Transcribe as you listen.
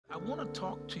want to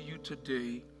talk to you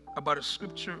today about a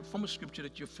scripture, from a scripture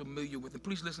that you're familiar with. And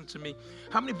please listen to me.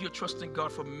 How many of you are trusting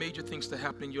God for major things to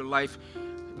happen in your life?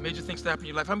 Major things to happen in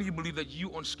your life. How many of you believe that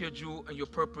you on schedule and your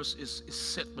purpose is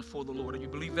set before the Lord? Do you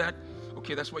believe that?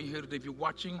 Okay, that's why you're here today. If you're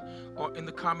watching or in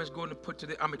the comments, go ahead and put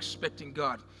today, I'm expecting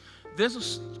God. There's a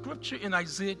scripture in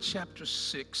Isaiah chapter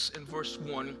 6 and verse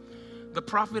 1. The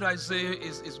prophet Isaiah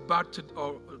is about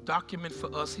to document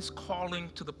for us his calling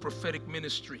to the prophetic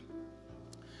ministry.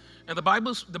 And the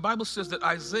Bible says that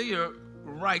Isaiah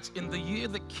writes, in the year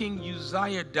that King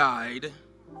Uzziah died,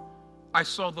 I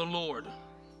saw the Lord.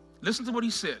 Listen to what he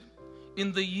said.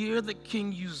 In the year that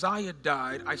King Uzziah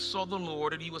died, I saw the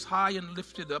Lord, and he was high and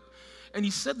lifted up. And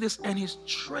he said this, and his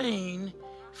train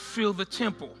filled the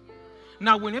temple.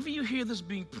 Now, whenever you hear this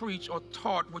being preached or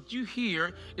taught, what you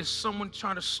hear is someone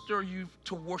trying to stir you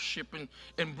to worship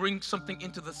and bring something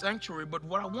into the sanctuary. But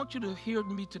what I want you to hear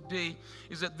me today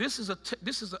is that this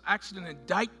is actually an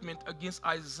indictment against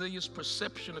Isaiah's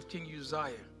perception of King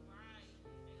Uzziah.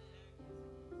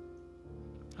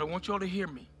 I want you all to hear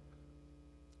me.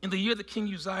 In the year that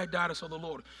King Uzziah died, I saw the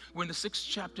Lord. We're in the 6th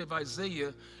chapter of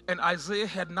Isaiah, and Isaiah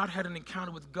had not had an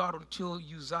encounter with God until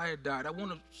Uzziah died. I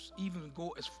want to even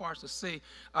go as far as to say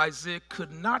Isaiah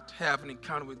could not have an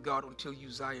encounter with God until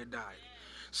Uzziah died.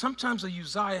 Sometimes a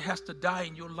Uzziah has to die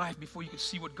in your life before you can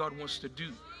see what God wants to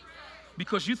do.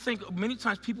 Because you think, many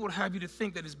times people would have you to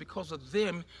think that it's because of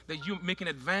them that you make an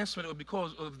advancement, or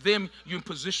because of them you're in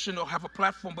position or have a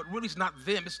platform, but really it's not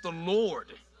them, it's the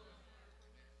Lord.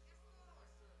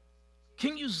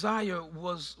 King Uzziah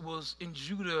was in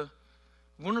Judah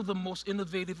one of the most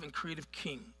innovative and creative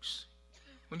kings.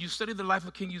 When you study the life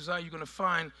of King Uzziah, you're going to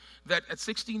find that at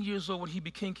 16 years old, when he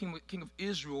became king of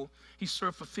Israel, he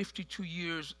served for 52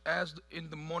 years as in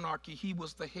the monarchy. He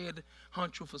was the head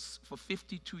honcho for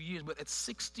 52 years, but at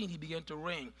 16, he began to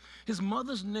reign. His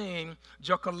mother's name,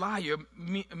 Jechaliah,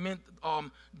 meant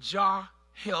Jah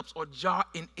helps, or Jah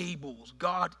enables.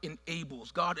 God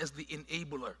enables. God as the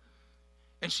enabler.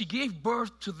 And she gave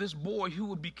birth to this boy who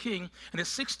would be king. And at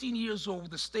 16 years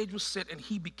old, the stage was set, and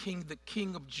he became the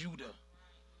king of Judah.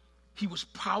 He was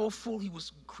powerful. He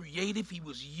was creative. He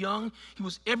was young. He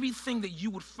was everything that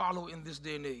you would follow in this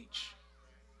day and age.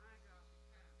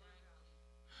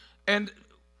 And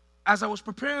as I was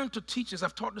preparing to teach this,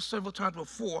 I've taught this several times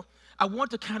before, I want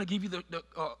to kind of give you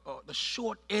the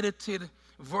short, edited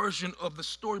version of the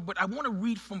story. But I want to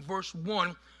read from verse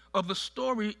 1 of the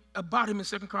story about him in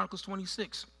 2 Chronicles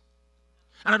 26.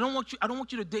 And I don't want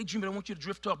you to daydream, but I want you to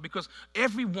drift off, because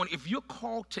everyone, if you're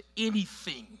called to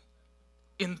anything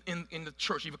in the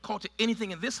church, if you're called to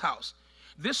anything in this house,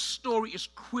 this story is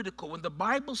critical. When the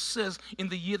Bible says in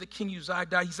the year that King Uzziah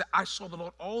died, he said, I saw the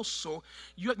Lord also.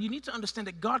 You need to understand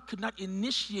that God could not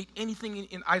initiate anything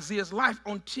in Isaiah's life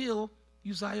until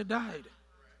Uzziah died.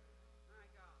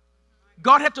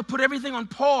 God had to put everything on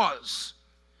pause.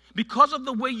 Because of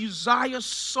the way Isaiah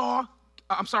saw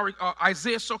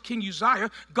King Uzziah,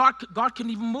 God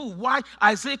couldn't even move. Why?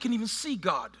 Isaiah couldn't even see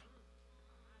God.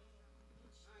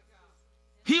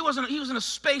 He was in a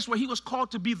space where he was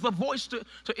called to be the voice to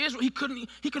Israel. He couldn't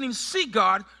even see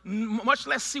God, much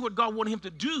less see what God wanted him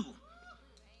to do.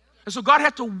 And so God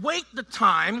had to wait the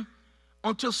time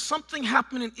until something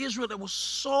happened in Israel that was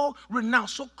so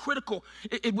renowned, so critical.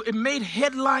 It made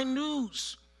headline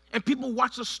news. And people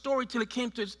watched the story till it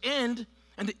came to its end,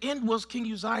 and the end was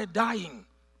King Uzziah dying.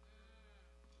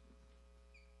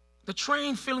 The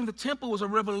train filling the temple was a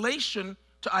revelation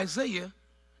to Isaiah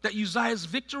that Uzziah's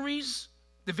victories,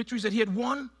 the victories that he had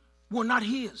won, were not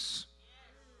his.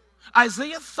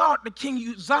 Isaiah thought that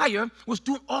King Uzziah was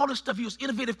doing all this stuff. He was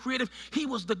innovative, creative. He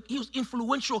was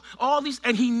influential, all these,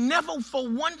 and he never for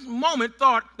one moment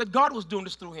thought that God was doing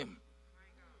this through him.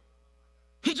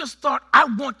 He just thought, I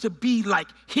want to be like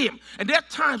him. And there are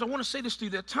times, I want to say this to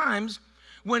you, there are times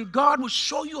when God will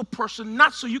show you a person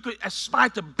not so you could aspire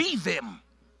to be them.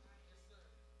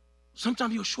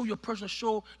 Sometimes he will show you a person to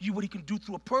show you what he can do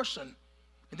through a person.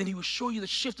 And then he will show you the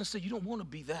shift and say, you don't want to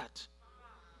be that.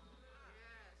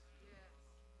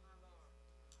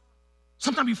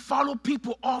 Sometimes you follow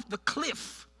people off the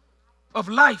cliff of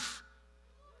life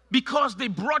because they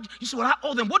brought you. Say, well, I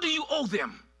owe them. What do you owe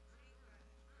them?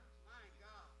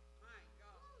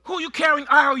 Who are you carrying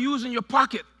IOUs in your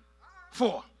pocket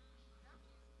for?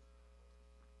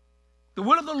 The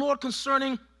will of the Lord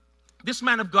concerning this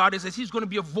man of God is that he's going to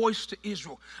be a voice to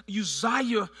Israel.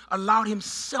 Uzziah allowed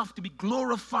himself to be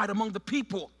glorified among the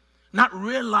people, not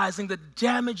realizing the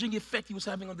damaging effect he was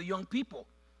having on the young people.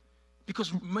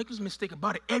 Because make this mistake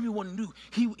about it, everyone knew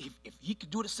if he could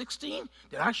do it at 16,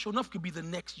 then I sure enough could be the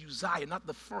next Uzziah, not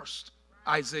the first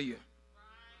Isaiah.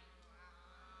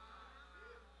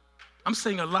 I'm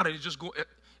saying a lot of it. Just go.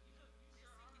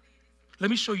 Let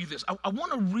me show you this. I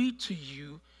want to read to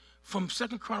you from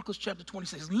 2 Chronicles chapter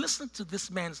 26. Listen to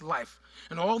this man's life.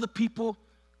 And all the people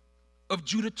of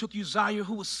Judah took Uzziah,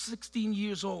 who was 16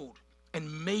 years old,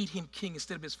 and made him king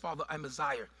instead of his father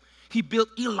Amaziah. He built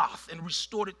Eloth and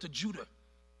restored it to Judah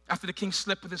after the king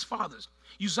slept with his fathers.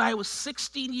 Uzziah was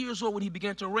 16 years old when he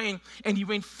began to reign, and he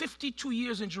reigned 52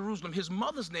 years in Jerusalem. His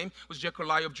mother's name was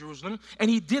Jechaliah of Jerusalem, and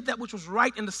he did that which was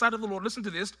right in the sight of the Lord. Listen to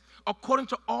this. According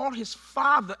to all his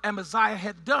father Amaziah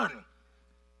had done.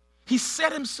 He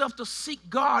set himself to seek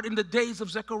God in the days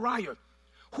of Zechariah,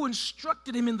 who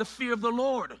instructed him in the fear of the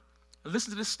Lord.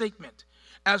 Listen to this statement.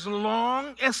 As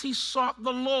long as he sought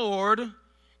the Lord,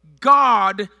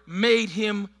 God made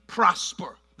him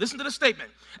prosper. Listen to the statement.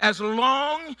 As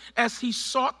long as he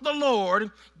sought the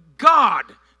Lord, God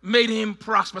made him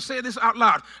prosper. Say this out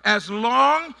loud. As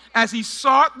long as he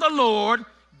sought the Lord,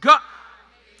 God.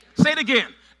 Say it again.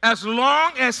 As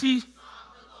long as he.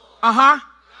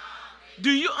 Do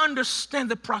you understand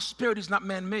that prosperity is not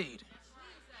man-made?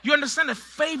 You understand that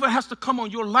favor has to come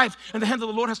on your life and the hand of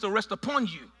the Lord has to rest upon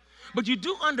you. But you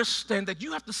do understand that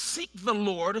you have to seek the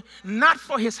Lord, not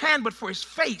for his hand, but for his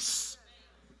face.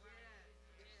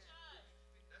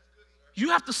 You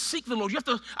have to seek the Lord. You have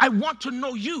to, I want to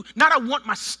know you, not I want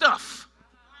my stuff.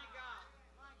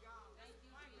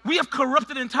 We have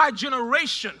corrupted an entire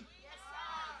generation.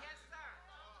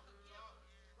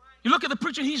 You look at the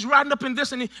preacher, he's riding up in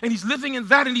this and he's living in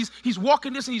that and he's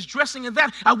walking this and he's dressing in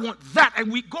that. I want that.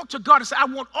 And we go to God and say, I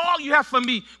want all you have for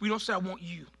me. We don't say, I want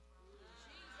you.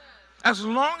 As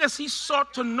long as he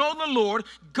sought to know the Lord,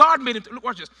 God made him. Look,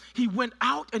 watch this. He went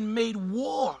out and made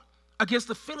war against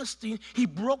the Philistines. He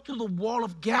broke through the wall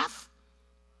of Gath.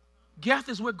 Gath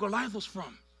is where Goliath was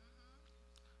from.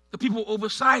 The people were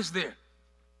oversized there.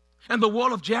 And the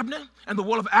wall of Jabneh and the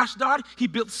wall of Ashdod, he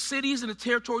built cities in the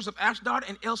territories of Ashdod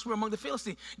and elsewhere among the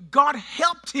Philistines. God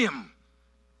helped him.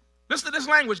 Listen to this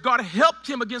language. God helped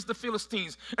him against the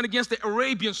Philistines and against the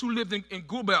Arabians who lived in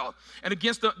Gubal and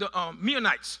against the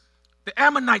Meunites. The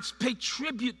Ammonites paid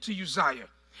tribute to Uzziah.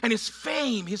 And his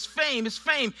fame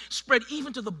spread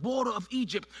even to the border of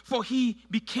Egypt, for he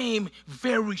became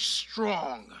very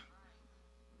strong.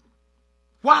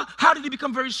 Why? How did he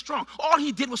become very strong? All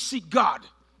he did was seek God.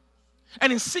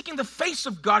 And in seeking the face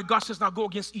of God, God says, now go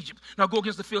against Egypt. Now go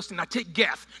against the Philistines. Now take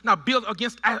Gath. Now build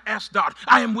against Ashdod.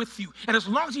 I am with you. And as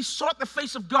long as he sought the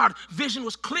face of God, vision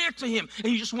was clear to him. And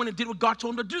he just went and did what God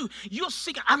told him to do. You're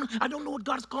seeking, I don't know what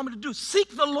God has called me to do.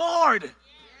 Seek the Lord.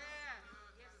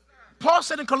 Paul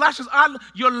said in Colossians,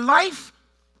 your life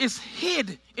is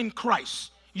hid in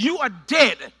Christ. You are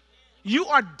dead. You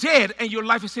are dead and your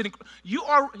life is hid in Christ.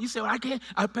 You say, well, I can't,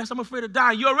 Pastor, I'm afraid to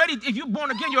die. If you're born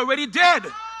again, you're already dead.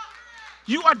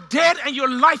 You are dead and your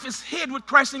life is hid with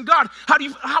Christ in God. How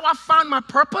I found my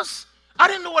purpose? I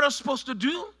didn't know what I was supposed to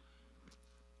do.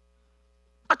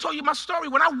 I told you my story.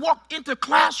 When I walked into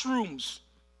classrooms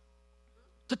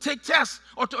to take tests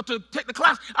or to take the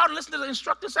class, I would listen to the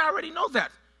instructors. I already know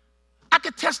that. I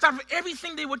could test out of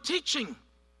everything they were teaching.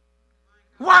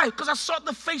 Why? Because I sought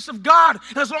the face of God.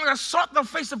 And as long as I sought the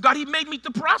face of God, he made me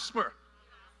to prosper.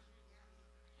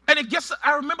 And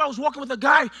I remember I was walking with a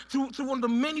guy through one of the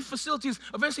many facilities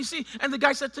of SEC, and the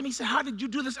guy said to me, he said, how did you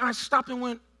do this? And I stopped and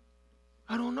went,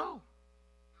 I don't know.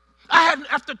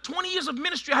 After 20 years of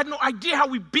ministry, I had no idea how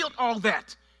we built all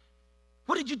that.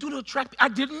 What did you do to attract people? I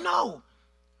didn't know.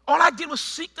 All I did was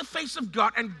seek the face of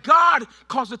God, and God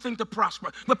caused the thing to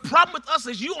prosper. The problem with us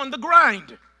is you on the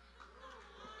grind.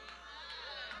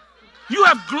 You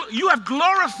have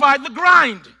glorified the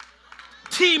grind.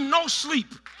 Team no sleep.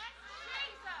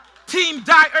 Team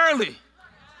die early.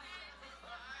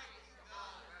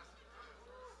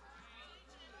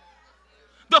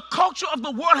 The culture of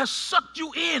the world has sucked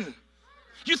you in.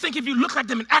 You think if you look like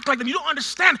them and act like them, you don't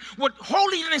understand what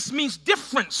holiness means,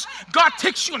 difference. God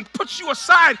takes you and puts you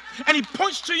aside and he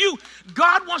points to you.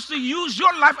 God wants to use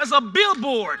your life as a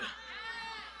billboard.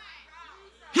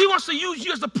 He wants to use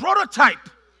you as a prototype.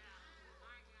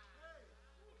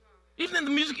 Even in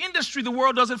the music industry, the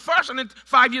world does it first, and then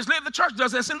 5 years later, the church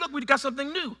does it and says, look, we got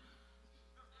something new.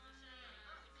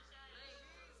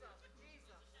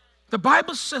 The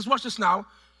Bible says, watch this now,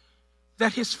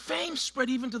 that his fame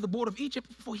spread even to the border of Egypt,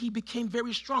 for he became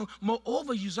very strong.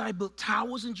 Moreover, Uzziah built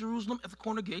towers in Jerusalem at the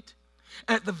corner gate,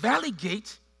 at the valley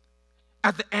gate,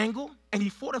 at the angle, and he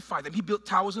fortified them. He built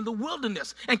towers in the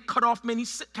wilderness and cut out many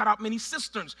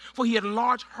cisterns, for he had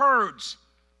large herds.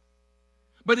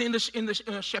 But in the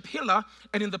Shephelah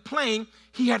and in the plain,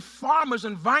 he had farmers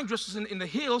and vine dressers in the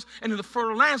hills and in the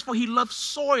fertile lands, for he loved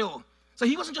soil. So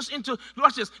he wasn't just into,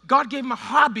 watch this, God gave him a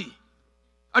hobby.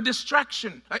 a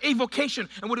distraction, an avocation.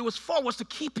 And what it was for was to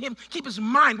keep his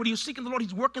mind. When he was seeking the Lord,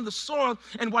 he's working the soil.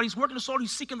 And while he's working the soil,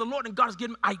 he's seeking the Lord. And God is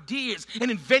giving him ideas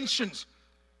and inventions.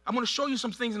 I'm going to show you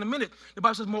some things in a minute. The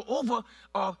Bible says, moreover,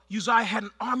 Uzziah had an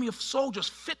army of soldiers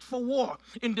fit for war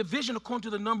in division according to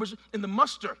the numbers in the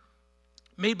muster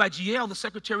made by Jeiel, the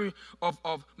secretary of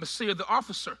Messiah, the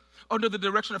officer, under the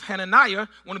direction of Hananiah,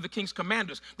 one of the king's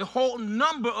commanders. The whole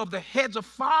number of the heads of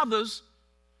fathers'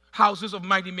 houses of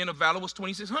mighty men of valor was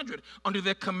 2,600. Under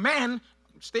their command,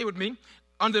 stay with me,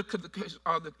 under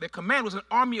their command was an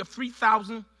army of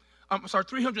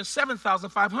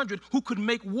 307,500 who could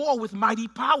make war with mighty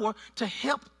power to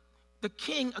help the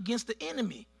king against the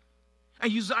enemy.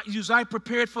 And Uzziah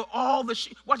prepared for all the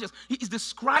watch this. He's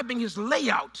describing his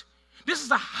layout. This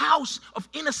is a house of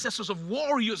intercessors, of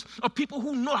warriors, of people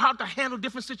who know how to handle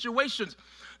different situations.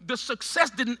 The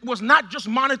success was not just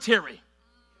monetary.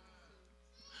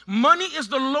 Money is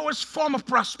the lowest form of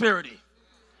prosperity.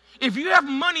 If you have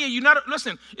money and you're not,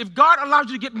 listen, if God allows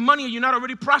you to get money and you're not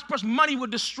already prosperous, money will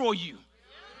destroy you.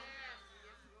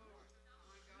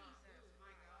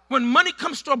 When money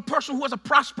comes to a person who has a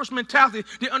prosperous mentality,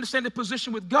 they understand their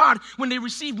position with God. When they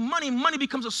receive money, money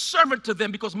becomes a servant to them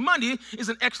because money is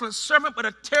an excellent servant but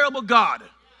a terrible God.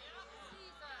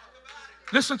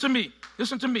 Listen to me.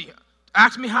 Listen to me.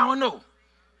 Ask me how I know.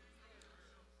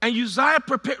 And Uzziah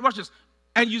prepared, watch this.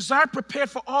 And Uzziah prepared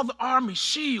for all the army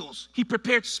shields. He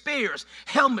prepared spears,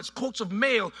 helmets, coats of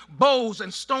mail, bows,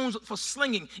 and stones for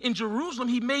slinging. In Jerusalem,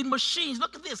 he made machines.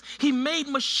 Look at this. He made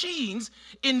machines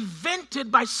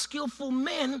invented by skillful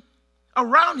men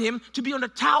around him to be on the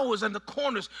towers and the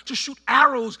corners, to shoot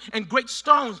arrows and great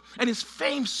stones. And his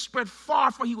fame spread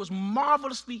far, for he was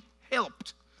marvelously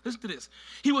helped. Listen to this.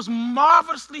 He was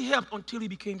marvelously helped until he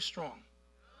became strong.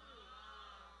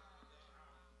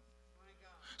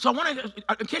 So I want to,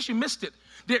 in case you missed it,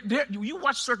 you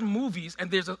watch certain movies and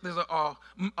there's a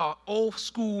old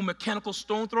school mechanical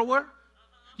stone thrower.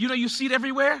 You know, you see it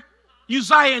everywhere.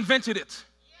 Uzziah invented it.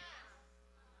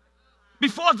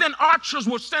 Before then, archers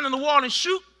would stand on the wall and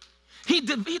shoot. He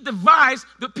devised,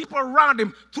 the people around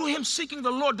him, through him seeking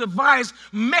the Lord, devised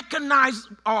mechanized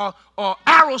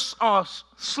arrow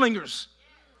slingers.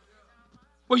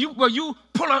 Where you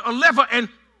pull a lever and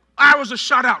arrows are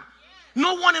shot out.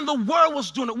 No one in the world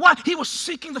was doing it. Why? He was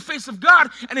seeking the face of God.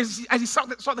 And as he sought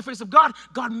the face of God,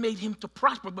 God made him to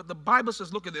prosper. But the Bible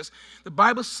says, look at this. The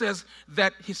Bible says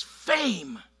that his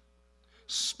fame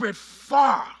spread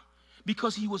far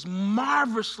because he was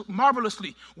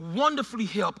marvelously, wonderfully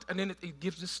helped. And then it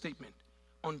gives this statement,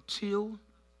 until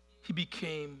he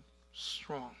became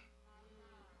strong.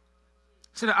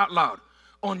 Say that out loud.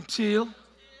 Until.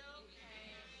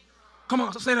 Come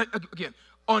on, say that again.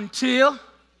 Until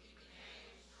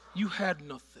you had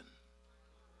nothing.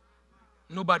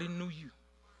 Nobody knew you.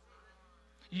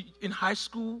 In high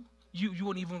school, you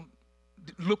weren't even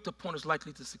looked upon as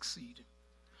likely to succeed.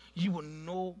 You were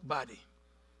nobody.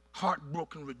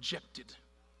 Heartbroken, rejected.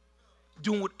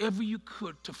 Doing whatever you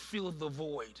could to fill the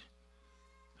void.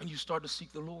 And you started to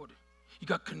seek the Lord. You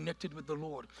got connected with the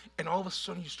Lord. And all of a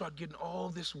sudden, you start getting all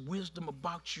this wisdom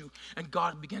about you. And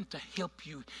God began to help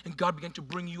you. And God began to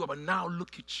bring you up. And now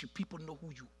look at you. People know who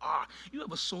you are. You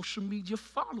have a social media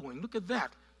following. Look at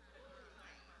that.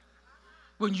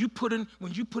 When you put in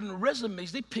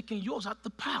resumes, they're picking yours out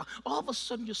the pile. All of a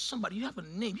sudden, you're somebody. You have a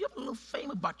name. You have a little fame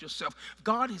about yourself.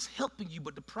 God is helping you.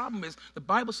 But the problem is, the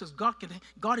Bible says God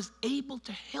is able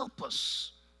to help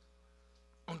us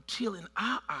until in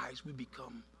our eyes we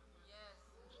become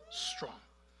strong.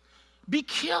 Be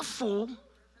careful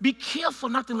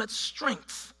not to let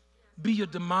strength be your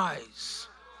demise.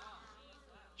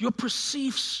 Your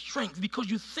perceived strength,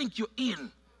 because you think you're in,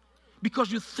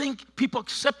 because you think people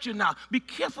accept you now. Be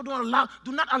careful, do not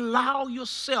allow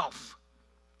yourself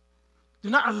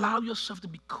to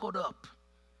be caught up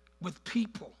with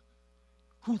people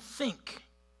who think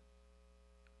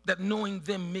that knowing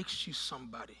them makes you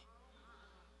somebody.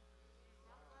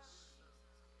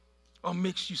 Or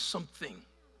makes you something.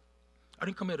 I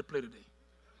didn't come here to play today.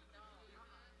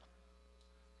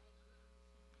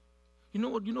 You know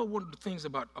what? You know one of the things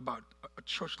about a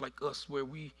church like us, where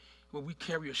we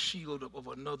carry a shield of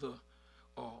another,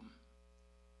 or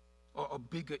a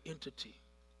bigger entity.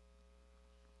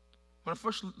 When I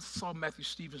first saw Dr. Matthew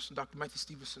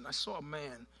Stevenson, I saw a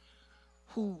man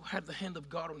who had the hand of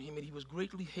God on him, and he was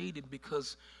greatly hated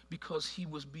because he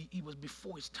was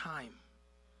before his time.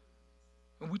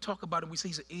 When we talk about him, we say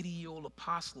he's an 80-year-old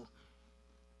apostle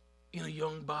in a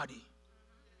young body.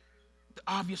 The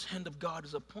obvious hand of God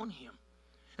is upon him.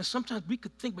 And sometimes we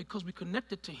could think, because we're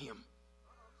connected to him,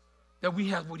 that we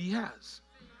have what he has.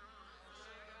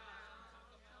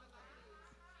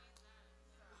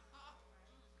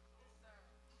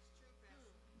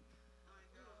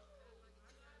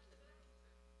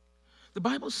 The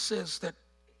Bible says that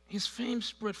his fame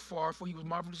spread far, for he was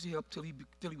marvelously helped till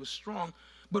he was strong.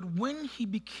 But when he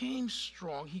became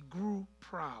strong, he grew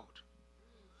proud.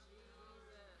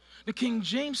 The King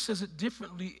James says it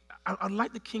differently. I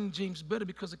like the King James better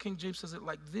because the King James says it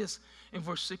like this. In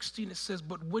verse 16, it says,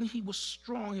 but when he was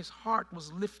strong, his heart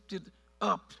was lifted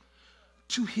up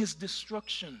to his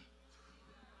destruction.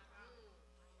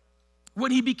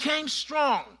 When he became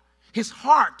strong, his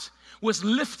heart was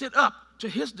lifted up to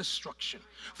his destruction.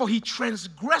 For he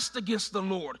transgressed against the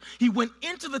Lord. He went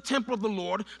into the temple of the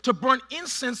Lord to burn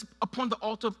incense upon the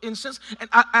altar of incense. And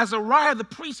Azariah the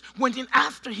priest went in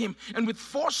after him, and with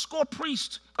 80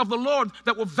 priests of the Lord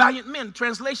that were valiant men.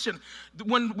 Translation,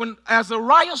 when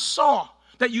Azariah saw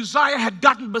that Uzziah had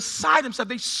gotten beside himself,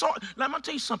 they saw. Now, I'm going to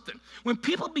tell you something. When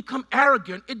people become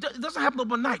arrogant, it doesn't happen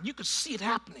overnight. You could see it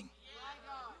happening.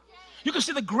 You can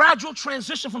see the gradual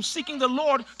transition from seeking the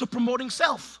Lord to promoting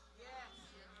self.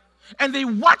 And they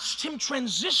watched him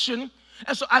transition.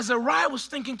 And so Azariah was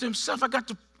thinking to himself, I got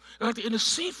to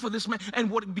intercede for this man. And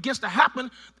what begins to happen,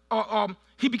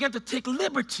 he began to take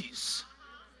liberties.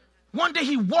 One day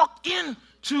he walked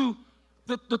into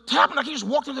the tabernacle. He just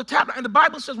walked into the tabernacle. And the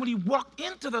Bible says when he walked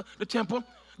into the temple,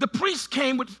 the priests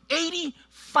came with 80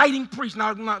 fighting priests.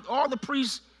 Now, not all the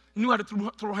priests knew how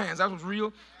to throw hands. That was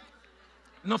real.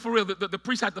 No, for real, the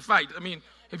priests had to fight. I mean,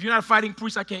 if you're not a fighting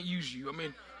priest, I can't use you. I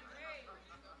mean,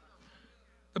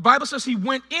 the Bible says he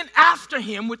went in after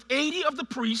him with 80 of the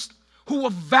priests who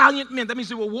were valiant men. That means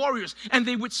they were warriors. And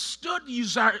they withstood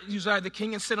Uzziah the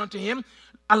king and said unto him,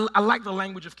 I like the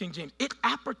language of King James, it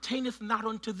appertaineth not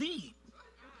unto thee.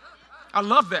 I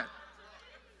love that.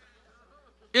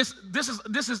 This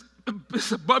is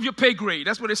above your pay grade.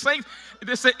 That's what it's saying.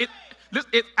 They say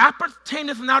it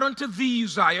appertaineth not unto thee,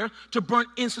 Uzziah, to burn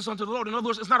incense unto the Lord. In other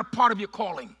words, it's not a part of your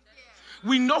calling.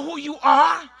 We know who you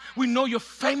are. We know you're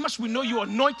famous. We know you're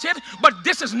anointed. But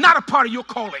this is not a part of your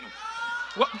calling.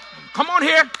 Well, come on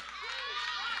here.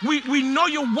 We know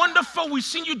you're wonderful. We've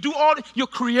seen you do you're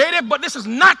creative, but this is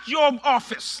not your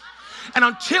office. And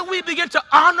until we begin to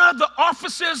honor the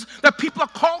offices that people are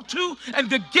called to and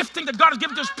the gifting that God has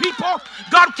given to his people,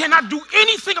 God cannot do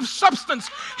anything of substance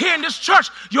here in this church.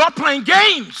 You're playing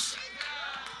games.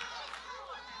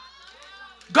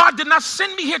 God did not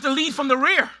send me here to lead from the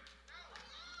rear.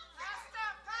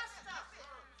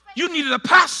 You needed a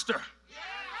pastor.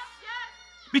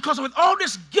 Because with all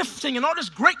this gifting and all this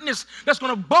greatness that's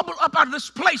going to bubble up out of this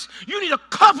place, you need a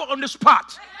cover on this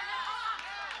pot.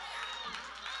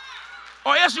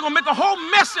 Or else you're going to make a whole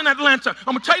mess in Atlanta.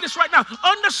 I'm going to tell you this right now.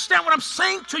 Understand what I'm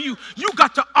saying to you. You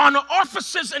got to honor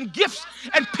offices and gifts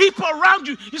and people around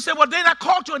you. You say, well, they're not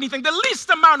called to anything. The least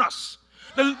among us,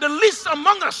 the least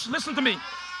among us, listen to me,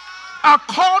 are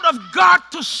called of God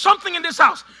to something in this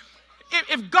house.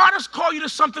 If God has called you to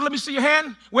something, let me see your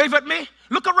hand. Wave at me.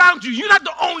 Look around you. You're not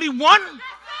the only one.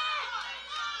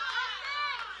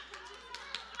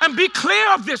 And be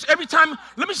clear of this every time.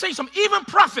 Let me say something. Even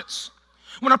prophets,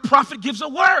 when a prophet gives a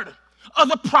word,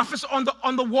 other prophets are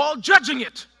on the wall judging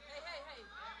it.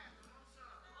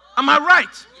 Am I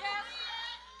right?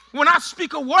 When I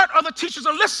speak a word, other teachers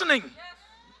are listening.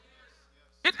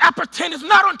 It appertaineth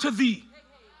not unto thee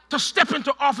to step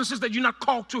into offices that you're not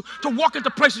called to walk into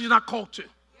places you're not called to.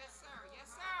 Yes, sir. Yes,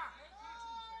 sir.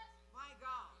 My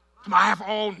God. I have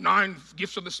all 9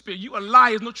 gifts of the Spirit. You a lie,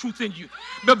 there's no truth in you.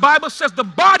 The Bible says the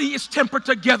body is tempered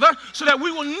together so that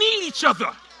we will need each other.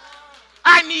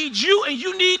 I need you and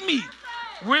you need me.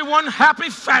 We're one happy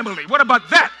family. What about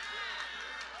that?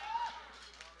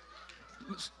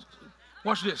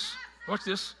 Watch this. Watch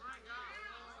this.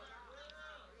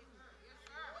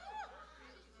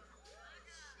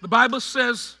 The Bible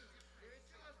says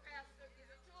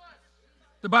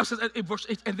in verse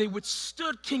 8, and they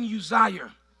withstood King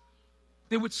Uzziah.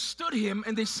 They withstood him,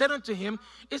 and they said unto him,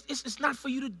 it's not for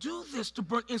you to do this, to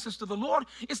burn incense to the Lord.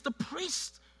 It's the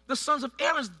priests, the sons of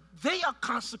Aaron. They are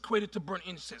consecrated to burn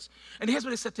incense. And here's what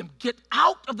they said to him, get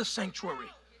out of the sanctuary,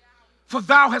 for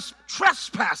thou hast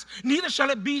trespassed. Neither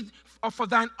shall it be for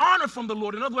thine honor from the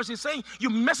Lord. In other words, he's saying, you're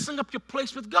messing up your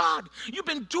place with God. You've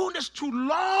been doing this too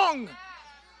long.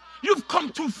 You've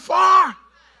come too far.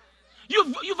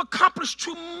 You've accomplished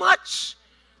too much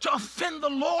to offend the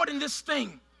Lord in this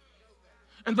thing.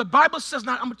 And the Bible says,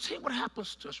 now I'm going to tell you what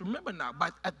happens to us. Remember now,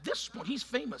 at this point, he's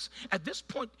famous. At this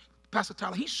point, Pastor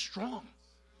Tyler, he's strong.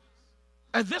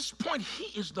 At this point,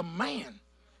 he is the man.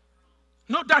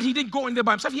 No doubt he didn't go in there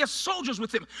by himself. He has soldiers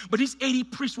with him. But these 80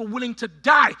 priests were willing to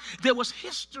die. There was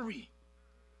history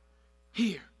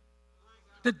here.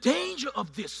 The danger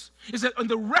of this is that in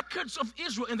the records of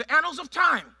Israel, in the annals of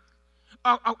time,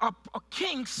 a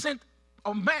king sent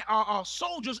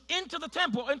soldiers into the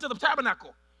temple, into the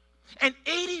tabernacle. And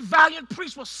 80 valiant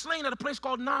priests were slain at a place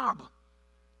called Nob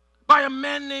by a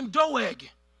man named Doeg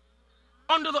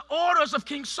under the orders of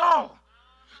King Saul.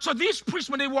 So these priests,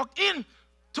 when they walked in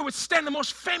to withstand the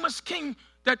most famous king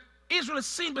that Israel has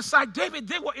seen beside David,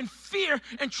 they were in fear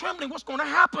and trembling. What's going to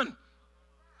happen?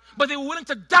 But they were willing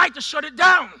to die to shut it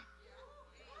down.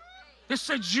 They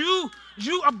said, you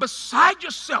are beside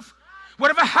yourself.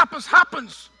 Whatever happens,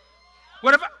 happens.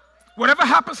 Whatever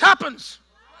happens, happens.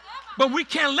 But we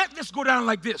can't let this go down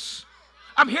like this.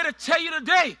 I'm here to tell you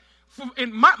today,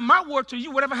 in my word to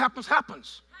you, whatever happens,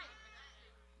 happens.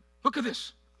 Look at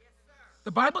this.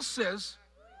 The Bible says,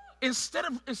 instead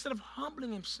of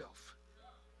humbling himself,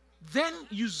 then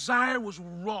Uzziah was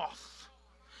wroth.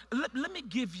 Let me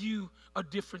give you a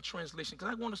different translation,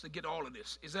 because I want us to get all of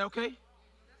this. Is that okay?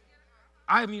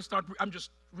 I haven't even started. I'm just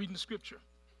reading the scripture.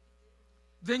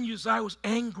 Then Uzziah was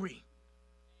angry.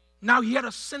 Now he had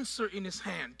a censer in his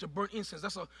hand to burn incense.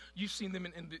 You've seen them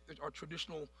in our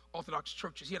traditional Orthodox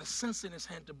churches. He had a censer in his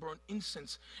hand to burn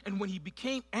incense. And when he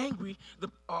became angry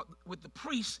with the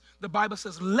priests, the Bible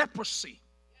says leprosy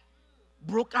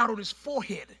broke out on his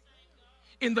forehead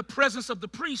in the presence of the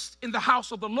priest in the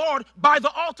house of the Lord by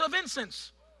the altar of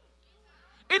incense.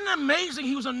 Isn't it amazing?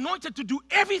 He was anointed to do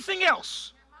everything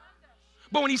else.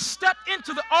 But when he stepped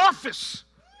into the office,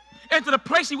 into the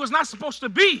place he was not supposed to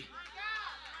be,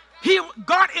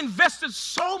 God invested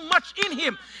so much in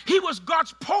him. He was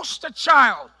God's poster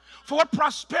child for what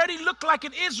prosperity looked like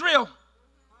in Israel.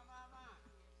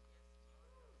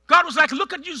 God was like,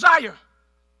 look at Uzziah.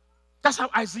 That's how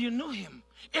Isaiah knew him.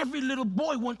 Every little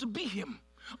boy wanted to be him.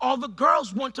 All the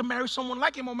girls want to marry someone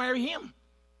like him or marry him.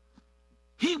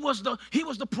 He was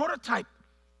the prototype.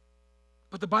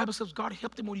 But the Bible says God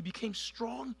helped him when he became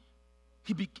strong.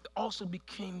 He also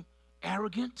became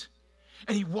arrogant.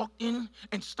 And he walked in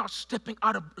and starts stepping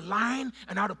out of line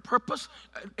and out of purpose.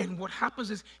 And what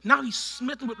happens is now he's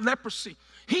smitten with leprosy.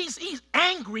 He's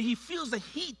angry. He feels the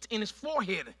heat in his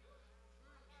forehead.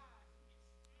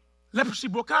 Leprosy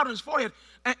broke out on his forehead.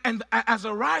 And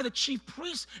Azariah, the chief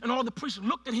priest, and all the priests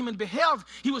looked at him and beheld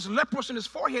he was leprous in his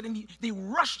forehead, and they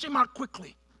rushed him out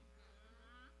quickly.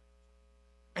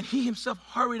 And he himself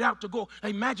hurried out to go. Now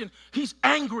imagine, he's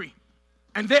angry,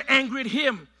 and they're angry at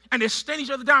him. And they're staring each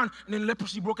other down, and then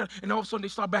leprosy broke out, and all of a sudden they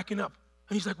start backing up.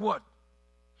 And he's like, what?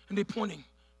 And they're pointing.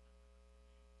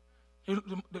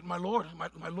 My Lord,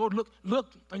 look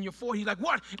on your forehead. He's like,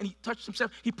 what? And he touched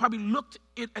himself. He probably looked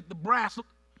at the brass,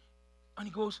 and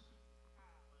he goes,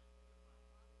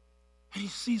 and he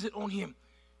sees it on him.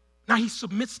 Now he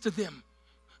submits to them.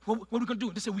 What are we going to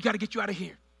do? They said, we got to get you out of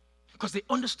here. Because they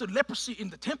understood leprosy in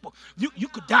the temple. You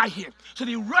could die here. So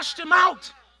they rushed him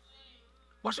out.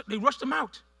 They rushed him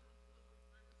out.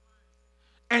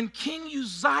 And King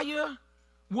Uzziah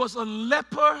was a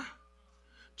leper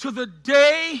to the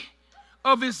day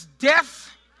of his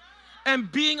death. And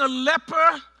being a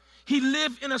leper, he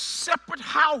lived in a separate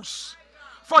house.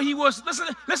 For he was,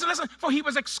 listen, for he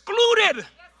was excluded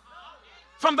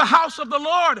from the house of the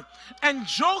Lord. And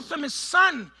Jotham, his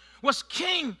son, was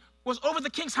over the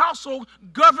king's household,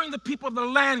 governing the people of the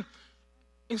land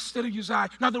instead of Uzziah.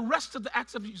 Now the rest of the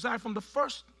acts of Uzziah, from the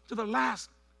first to the last,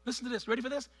 listen to this. Ready for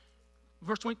this?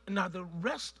 Verse 20. Now the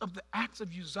rest of the acts of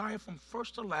Uzziah from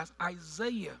first to last,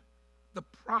 Isaiah, the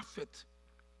prophet,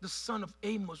 the son of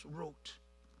Amos, wrote.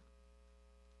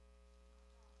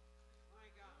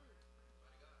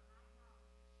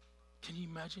 Can you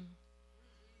imagine?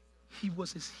 He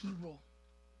was his hero.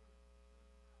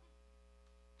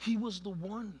 He was the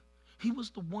one. He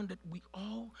was the one that we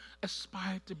all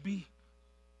aspired to be.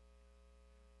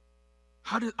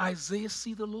 How did Isaiah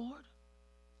see the Lord?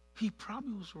 He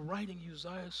probably was writing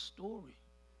Uzziah's story.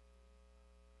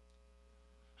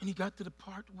 And he got to the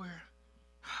part where,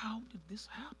 how did this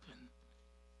happen?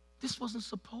 This wasn't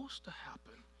supposed to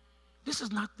happen. This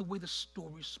is not the way the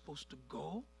story is supposed to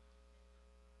go.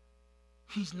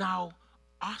 He's now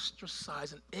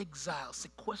ostracized and exiled,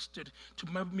 sequestered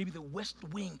to maybe the west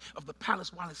wing of the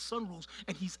palace while his son rules,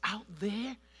 and he's out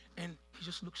there, and he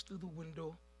just looks through the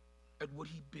window at what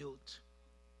he built,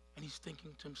 and he's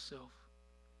thinking to himself,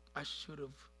 I should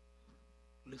have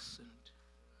listened.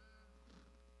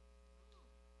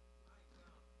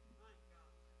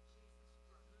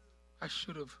 I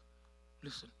should have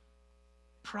listened.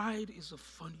 Pride is a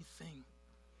funny thing.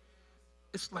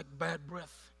 It's like bad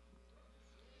breath.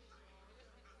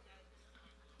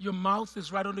 Your mouth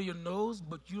is right under your nose,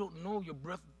 but you don't know your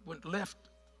breath went left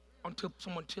until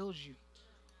someone tells you.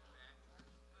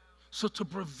 So to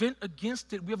prevent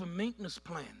against it, we have a maintenance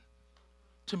plan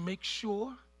to make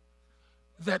sure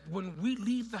that when we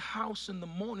leave the house in the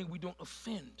morning, we don't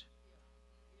offend.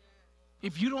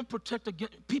 If you don't protect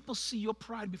against, people see your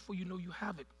pride before you know you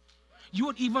have it. You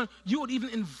would even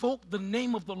invoke the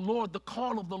name of the Lord, the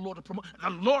call of the Lord to promote. The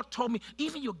Lord told me,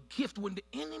 even your gift, when the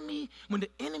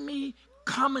enemy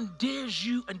commandeers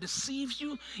you and deceives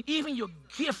you, even your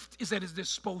gift is at his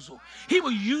disposal. He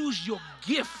will use your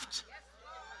gift.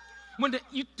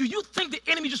 Do you think the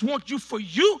enemy just wants you for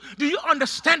you? Do you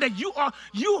understand that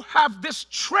you have this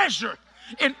treasure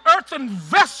in earthen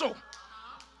vessel?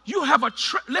 You have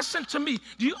listen to me.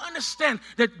 Do you understand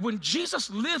that when Jesus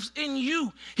lives in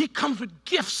you, he comes with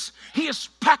gifts. He is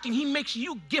packing. He makes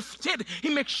you gifted. He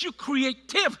makes you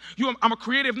creative. I'm a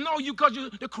creative. No, because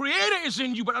the creator is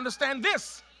in you. But understand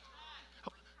this.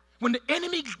 When the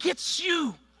enemy gets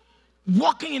you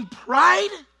walking in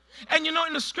pride, and in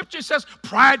the scripture it says,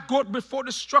 pride goeth before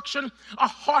destruction, a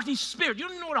haughty spirit. You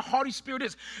don't know what a haughty spirit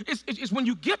is. It's when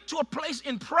you get to a place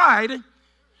in pride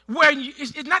where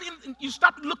it's not even, you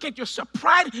stop looking at yourself.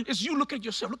 Pride is you look at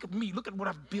yourself. Look at me. Look at what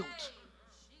I've built.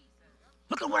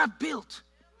 Look at what I've built.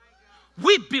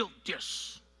 We built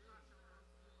this.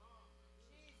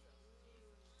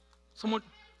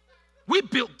 We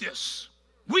built this.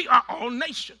 We are all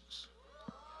nations.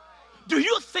 Do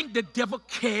you think the devil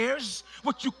cares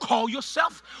what you call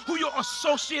yourself, who you're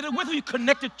associated with, who you're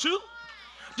connected to?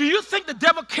 Do you think the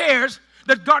devil cares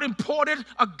that God imported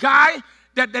a guy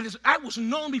I was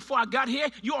known before I got here?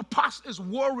 Your apostle is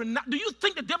war-renowned. Do you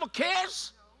think the devil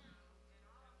cares?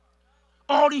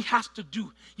 All he has to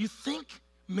do. You think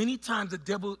many times the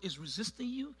devil is resisting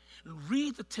you?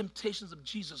 Read the temptations of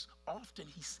Jesus. Often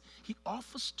he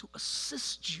offers to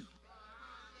assist you.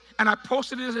 And I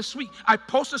posted it this week. I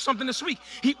posted something this week.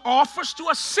 He offers to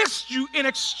assist you in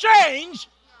exchange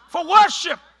for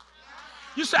worship.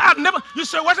 You say, I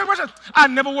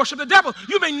never worship the devil.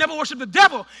 You may never worship the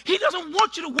devil. He doesn't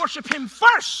want you to worship him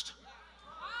first.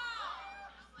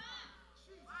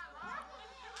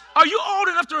 Are you old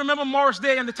enough to remember Morris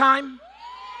Day and the time?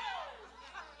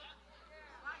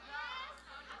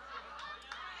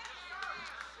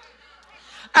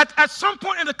 At some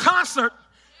point in the concert,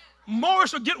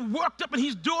 Morris will get worked up and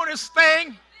he's doing his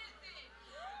thing.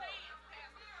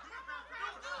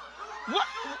 What?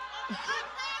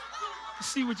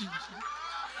 See what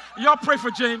y'all pray for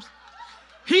James.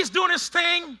 He's doing his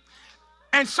thing,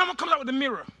 and someone comes out with a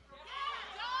mirror.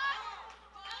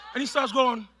 And he starts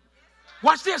going,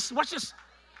 watch this, watch this.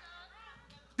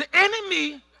 The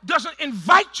enemy doesn't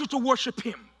invite you to worship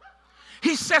him.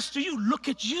 He says to you, look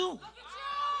at you.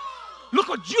 Look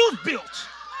what you've built.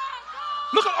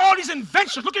 Look at all these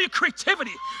inventions. Look at your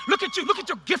creativity. Look at you. Look at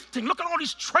your gifting. Look at all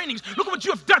these trainings. Look at what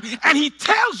you have done. And he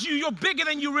tells you you're bigger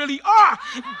than you really are.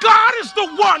 God is the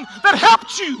one that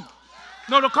helped you.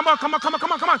 No, come on.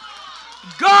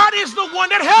 God is the one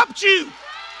that helped you.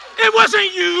 It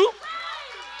wasn't you.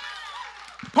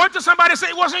 Point to somebody and say,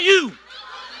 it wasn't you.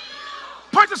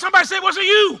 Point to somebody and say, it wasn't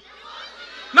you.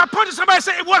 Now point to somebody and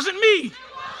say, it wasn't me.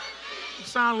 You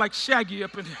sound like Shaggy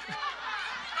up in there.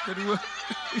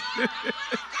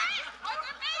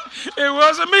 It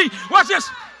wasn't me. Watch this.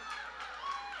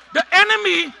 The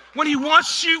enemy, when he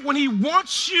wants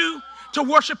you to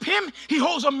worship him, he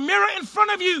holds a mirror in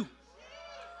front of you.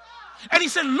 And he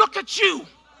said, look at you.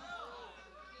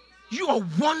 You are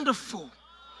wonderful.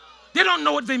 They don't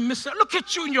know what they miss. Look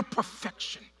at you in your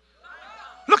perfection.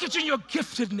 Look at you in your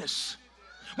giftedness.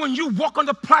 When you walk on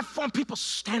the platform, people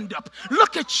stand up.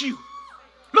 Look at you.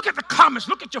 Look at the comments.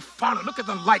 Look at your follow. Look at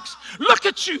the likes. Look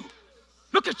at you.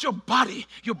 Look at your body.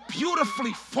 You're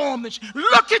beautifully formed.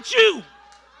 Look at you.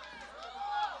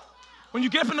 When you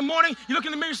get up in the morning, you look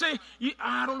in the mirror and say,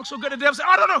 I don't look so good. The devil say,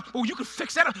 I don't know. Well, you can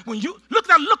fix that up. When you look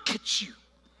at you.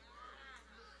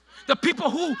 The people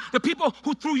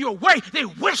who threw you away, they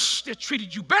wish they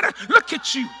treated you better. Look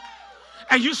at you.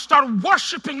 And you start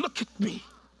worshiping. Look at me.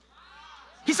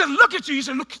 He said, look at you. He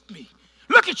said, look at me.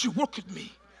 Look at you. Look at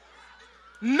me.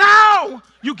 Now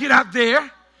you get out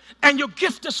there and your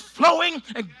gift is flowing,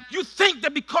 and you think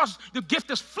that because the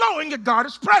gift is flowing that God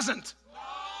is present.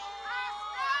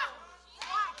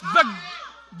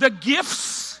 The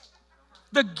gifts,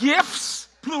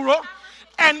 plural,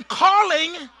 and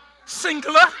calling,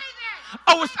 singular,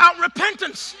 are without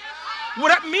repentance. What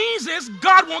that means is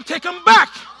God won't take them back.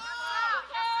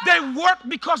 They work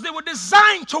because they were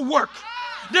designed to work.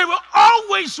 They will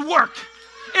always work.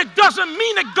 It doesn't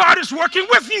mean that God is working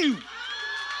with you.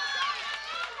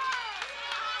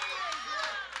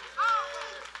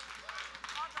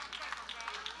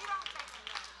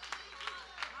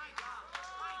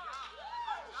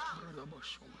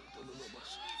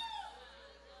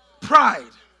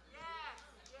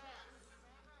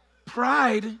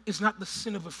 Pride is not the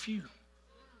sin of a few.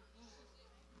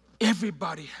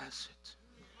 Everybody has it.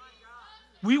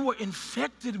 We were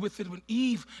infected with it when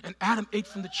Eve and Adam ate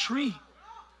from the tree.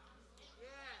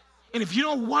 And if you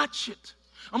don't watch it,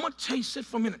 I'm going to tell you, sit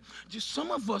for a minute. Just some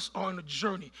of us are on a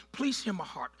journey. Please hear my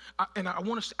heart. I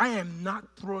want to say, I am not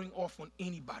throwing off on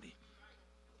anybody.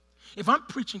 If I'm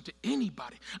preaching to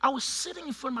anybody, I was sitting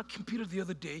in front of my computer the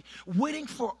other day, waiting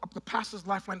for the pastor's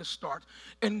lifeline to start,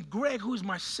 and Greg, who is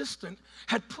my assistant,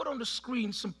 had put on the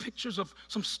screen some pictures of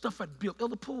some stuff I'd built.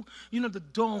 Elder Poole, you know, the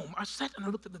dome. I sat and I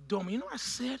looked at the dome, and you know what I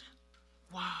said?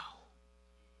 Wow.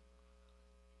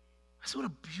 I said,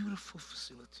 what a beautiful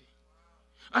facility.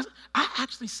 I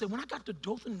actually said, when I got to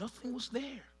Dothan, nothing was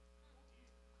there.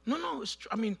 No, it's true.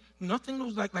 I mean, nothing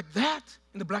was like that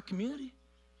in the black community.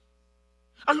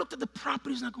 I looked at the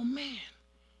properties and I go, man,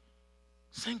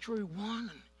 Sanctuary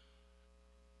 1 and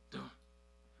the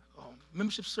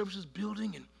membership services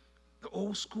building and the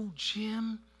old school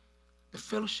gym, the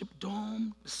fellowship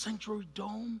dome, the sanctuary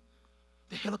dome,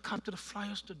 the helicopter to fly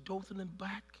us to Dothan and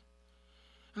back.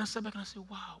 And I sat back and I said,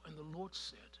 wow. And the Lord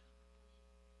said,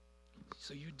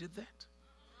 so you did that?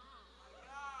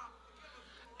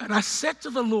 And I said to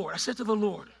the Lord,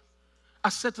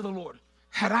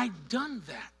 had I done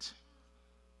that,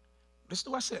 listen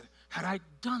to what I said, had I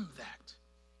done that,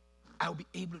 I would be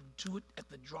able to do it at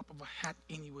the drop of a hat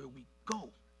anywhere we go.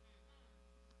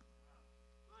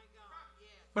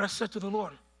 But I said to the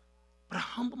Lord, but I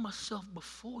humble myself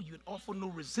before you and offer no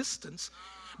resistance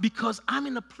because I'm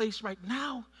in a place right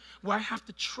now where I have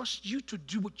to trust you to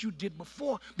do what you did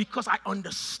before because I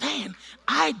understand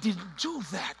I didn't do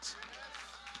that.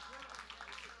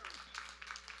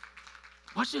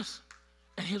 Watch this.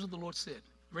 And here's what the Lord said.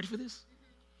 Ready for this?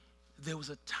 There was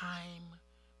a time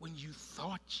when you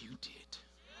thought you did.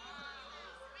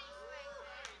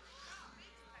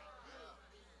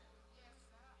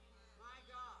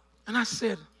 And I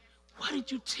said, why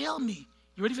did you tell me?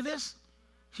 You ready for this?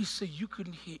 He said, you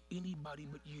couldn't hear anybody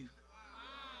but you.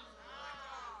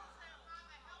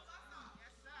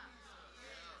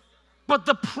 But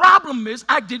the problem is,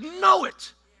 I didn't know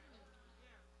it.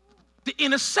 The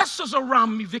intercessors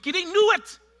around me, Vicky, they knew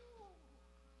it.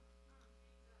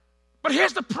 But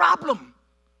here's the problem.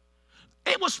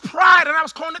 It was pride, and I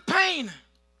was calling it pain.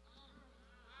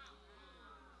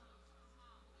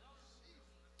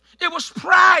 It was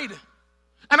pride,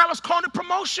 and I was calling it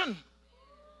promotion.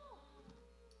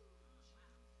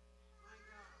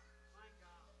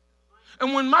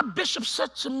 And when my bishop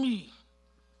said to me,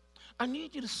 I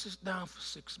need you to sit down for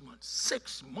 6 months.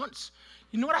 6 months.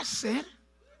 You know what I said?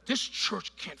 This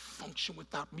church can't function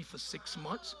without me for 6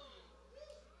 months.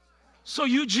 So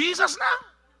you Jesus now?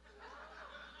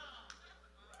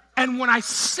 And when I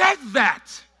said that,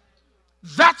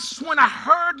 that's when I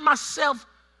heard myself.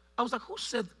 I was like, who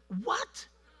said what?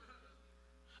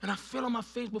 And I fell on my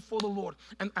face before the Lord.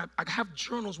 And I have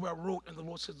journals where I wrote, and the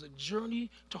Lord says, the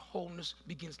journey to wholeness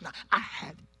begins now. I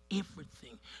had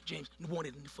everything, James,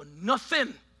 wanted for nothing.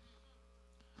 And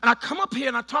I come up here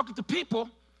and I talk to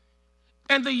people,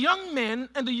 and the young men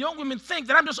and the young women think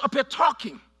that I'm just up here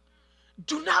talking.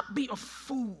 Do not be a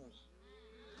fool.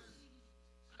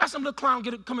 That's some little clown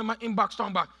come in my inbox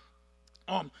talking about,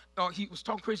 he was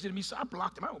talking crazy to me, so I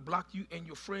blocked him. I will block you and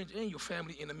your friends and your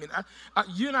family in a minute.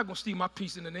 You're not going to steal my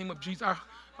peace in the name of Jesus.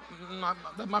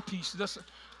 My peace.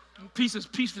 Peace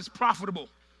is profitable.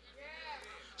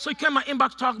 So he came in my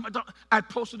inbox talking about, I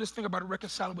posted this thing about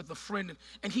reconciling with a friend,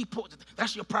 and he posted,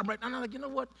 that's your problem right now. And I'm like, you know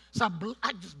what? So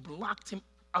I just blocked him.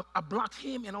 I blocked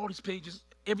him and all his pages,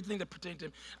 everything that pertained to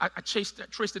him. I traced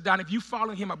it down. If you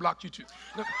follow him, I blocked you too.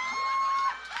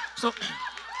 So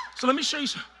let me show you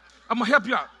something. I'm going to help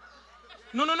you out.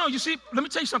 No. You see, let me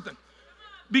tell you something.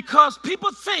 Because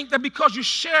people think that because you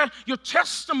share your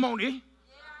testimony,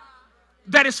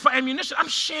 that is for ammunition. I'm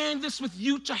sharing this with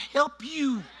you to help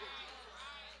you.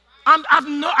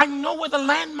 I know where the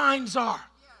landmines are.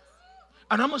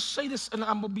 And I'm going to say this, and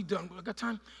I'm going to be done. I got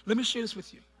time? Let me share this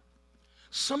with you.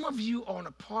 Some of you are on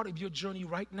a part of your journey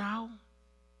right now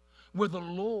where the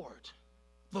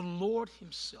Lord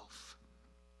himself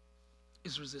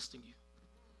is resisting you.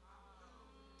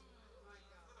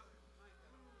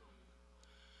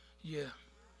 Yeah.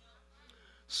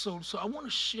 So I want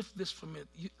to shift this for a minute.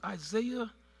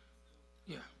 Isaiah,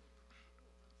 yeah.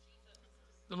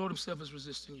 The Lord himself is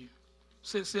resisting you.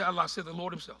 Say Allah, say the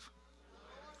Lord himself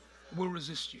will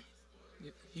resist you.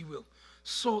 Yeah, he will.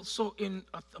 So in,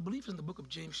 I believe it's in the book of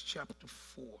James chapter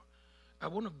 4. I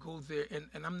want to go there, and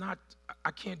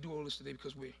I can't do all this today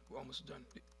because we're almost done.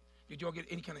 Did y'all get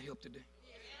any kind of help today?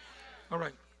 All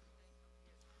right.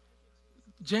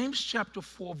 James chapter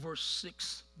 4, verse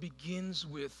 6 begins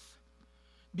with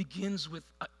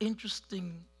an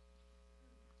interesting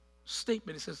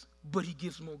statement. It says, but he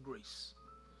gives more grace.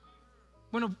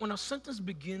 When a sentence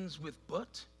begins with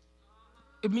but,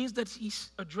 it means that he's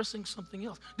addressing something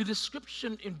else. The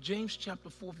description in James chapter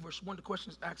 4, verse 1, the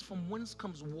question is asked, from whence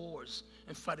comes wars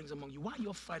and fightings among you? Why are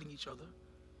you fighting each other?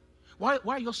 Why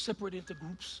are you separated into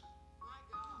groups?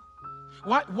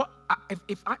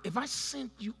 If I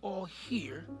sent you all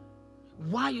here,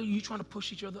 why are you trying to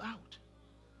push each other out?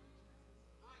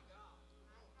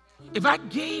 If I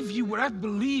gave you what I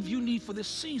believe you need for this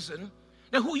season,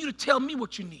 then who are you to tell me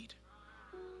what you need?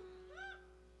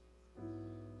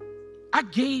 I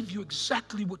gave you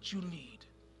exactly what you need.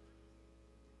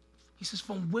 He says,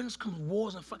 from whence come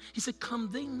wars and fight? He said, come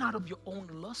they not of your own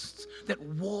lusts that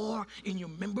war in your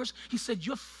members? He said,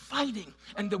 you're fighting.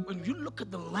 And when you look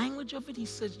at the language of it, he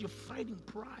says, you're fighting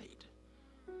pride.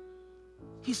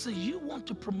 He said, you want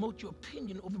to promote your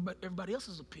opinion over everybody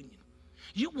else's opinion.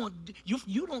 You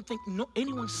don't think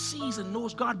anyone sees and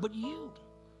knows God but you.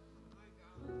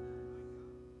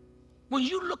 When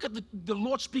you look at the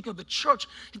Lord speaking of the church,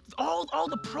 all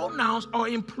the pronouns are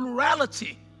in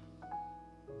plurality.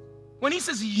 When he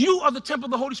says you are the temple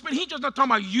of the Holy Spirit, he's just not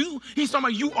talking about you. He's talking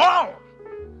about you all.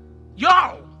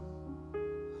 Y'all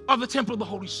are the temple of the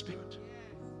Holy Spirit.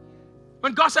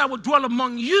 When God said, I will dwell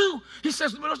among you, he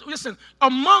says, listen,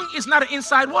 among is not an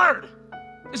inside word.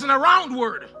 It's an around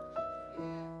word.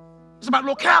 It's about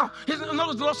locale. In other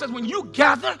words, the Lord says, when you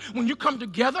gather, when you come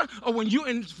together, or when you're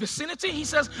in vicinity, he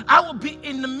says, I will be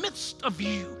in the midst of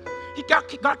you.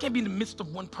 God can't be in the midst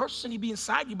of one person. He'll be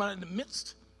inside you, but in the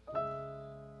midst.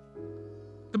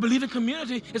 The believing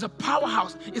community is a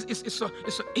powerhouse. It's an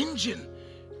engine.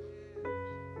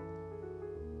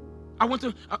 I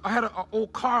had an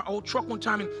old truck one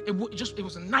time, and it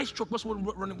was a nice truck, wasn't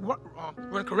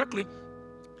running correctly.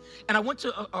 And I went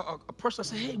to a person. I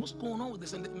said, hey, what's going on with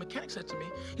this? And the mechanic said to me,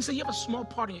 he said, you have a small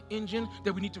part in your engine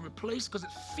that we need to replace because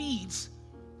it feeds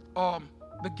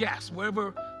the gas,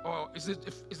 wherever, is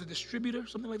a distributor,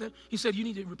 something like that. He said, you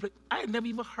need to replace. I had never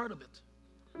even heard of it.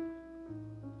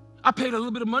 I paid a little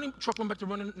bit of money, truck went back to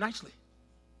running nicely.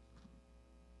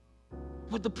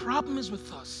 What the problem is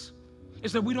with us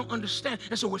is that we don't understand,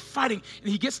 and so we're fighting. And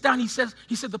he gets down, he said,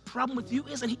 the problem with you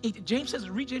is, and James says,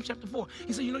 read James chapter 4.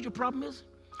 He said, you know what your problem is?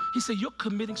 He said, you're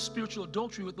committing spiritual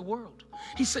adultery with the world.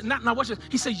 He said, now watch this.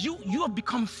 He said, you have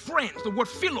become friends, the word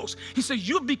philos. He said,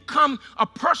 you've become a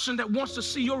person that wants to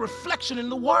see your reflection in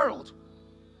the world.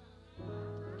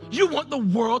 You want the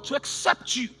world to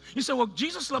accept you. You say, well,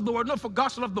 Jesus loved the world. No, for God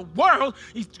to love the world,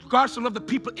 God to love the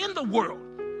people in the world.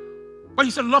 But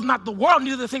he said, love not the world,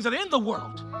 neither the things that are in the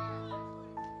world.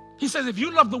 He says, if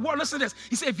you love the world, listen to this.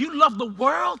 He said, if you love the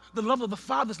world, the love of the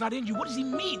Father is not in you. What does he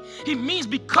mean? He means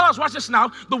because, watch this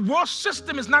now, the world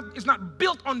system is not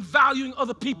built on valuing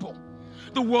other people.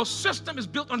 The world system is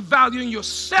built on valuing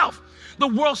yourself. The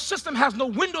world system has no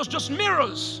windows, just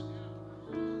mirrors.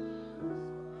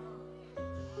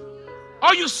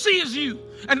 All you see is you.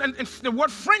 And the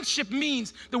word friendship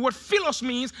means, the word philos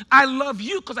means, I love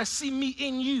you because I see me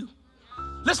in you.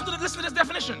 Listen to this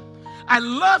definition. I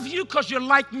love you because you're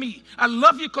like me. I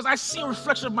love you because I see a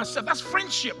reflection of myself. That's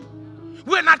friendship.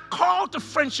 We're not called to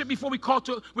friendship before we're called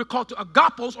to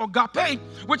agapos or agape,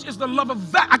 which is the love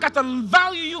of I got to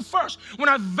value you first. When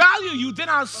I value you, then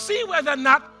I'll see whether or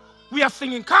not we have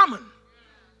things in common.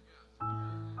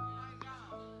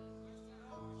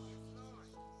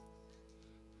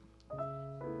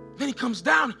 Then he comes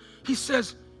down, he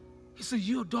says,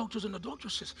 you adulterers and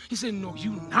adulteresses. He said, no,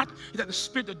 you not. That the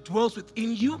spirit that dwells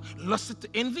within you lusted to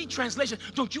envy. Translation,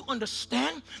 don't you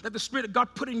understand that the spirit that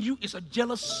God put in you is a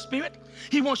jealous spirit?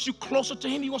 He wants you closer to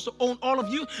him. He wants to own all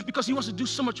of you because he wants to do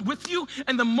so much with you.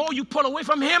 And the more you pull away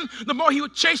from him, the more he will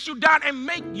chase you down and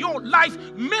make your life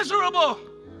miserable.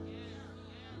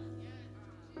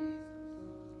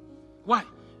 Why?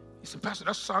 He said, Pastor,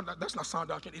 that's not sound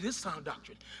doctrine. It is sound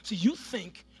doctrine. See, you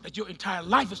think that your entire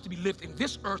life is to be lived in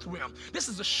this earth realm. This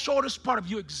is the shortest part of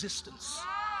your existence.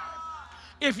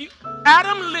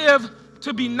 Adam lived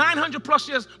to be 900 plus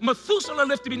years, Methuselah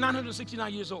lived to be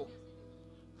 969 years old.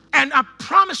 And I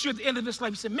promise you at the end of this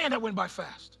life, he said, man, that went by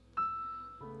fast.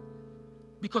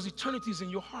 Because eternity is in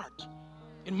your heart,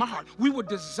 in my heart. We were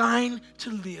designed to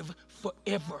live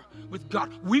forever with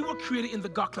God. We were created in the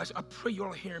God class. I pray you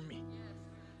all are hearing me.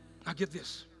 Now get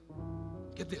this.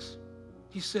 Get this.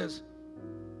 He says,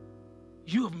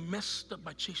 you have messed up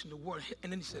by chasing the world.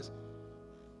 And then he says,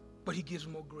 but he gives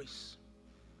more grace.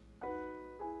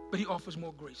 But he offers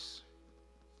more grace.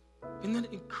 Isn't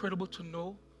that incredible to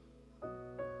know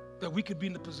that we could be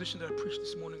in the position that I preached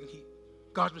this morning, and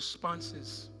God's response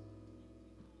is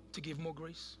to give more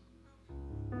grace.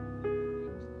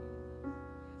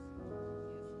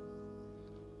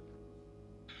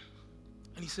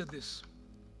 And he said this.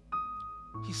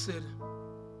 He said,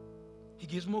 he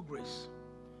gives more grace.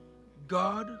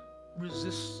 God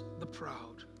resists the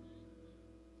proud,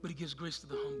 but he gives grace to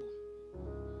the humble.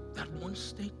 That one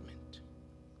statement,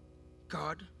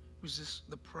 God resists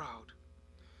the proud.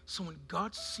 So when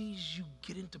God sees you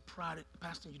get into pride,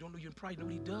 Pastor, you don't know you're in pride, you know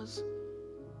what he does?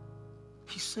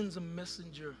 He sends a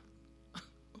messenger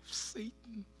of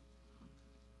Satan.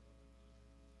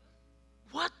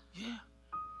 What? Yeah.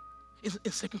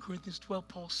 In 2 Corinthians 12,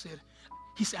 Paul said,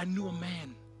 he said, I knew a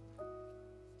man.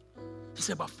 He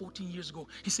said about 14 years ago.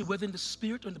 He said, whether in the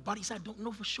spirit or in the body, he said, I don't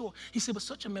know for sure. He said, but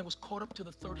such a man was caught up to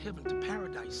the third heaven, to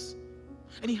paradise.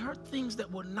 And he heard things that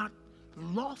were not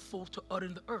lawful to utter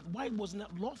in the earth. Why wasn't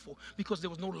that lawful? Because there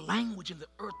was no language in the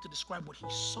earth to describe what he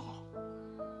saw.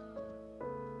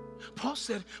 Paul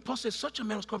said, such a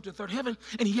man was caught up to the third heaven,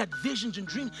 and he had visions and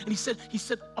dreams. And he said,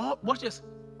 watch this.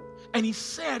 And he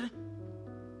said,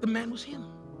 the man was him.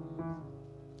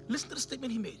 Listen to the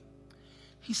statement he made.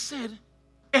 He said,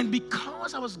 and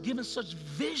because I was given such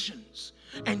visions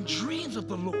and dreams of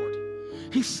the Lord,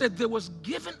 he said, there was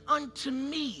given unto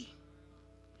me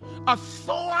a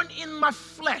thorn in my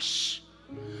flesh,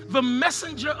 the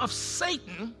messenger of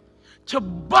Satan, to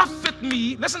buffet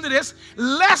me, listen to this,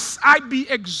 lest I be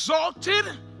exalted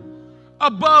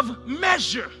above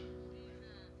measure.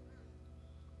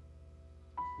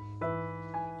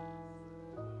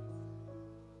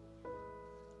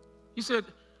 You said,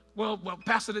 well,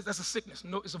 Pastor, that's a sickness.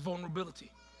 No, it's a vulnerability.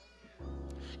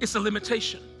 It's a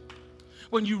limitation.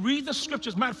 When you read the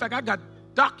scriptures, matter of fact, I got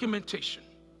documentation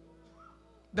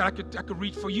that I could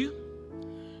read for you.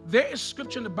 There is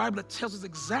scripture in the Bible that tells us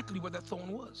exactly what that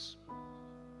thorn was.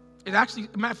 It actually,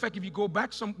 matter of fact, if you go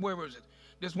back somewhere, where is it?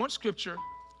 There's one scripture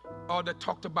that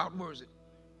talked about, where is it?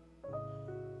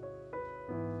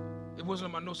 It wasn't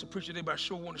on my notes to preach today, but I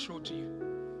sure want to show it to you.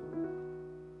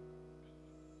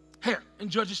 Here, in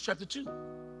Judges chapter 2.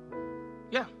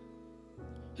 Yeah.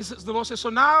 He says, the Lord says, so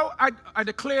now I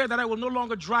declare that I will no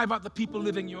longer drive out the people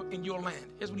living in your land.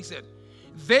 Here's what he said.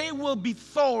 They will be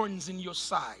thorns in your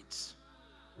sides,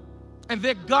 and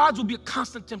their gods will be a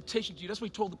constant temptation to you. That's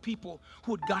what he told the people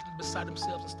who had gotten beside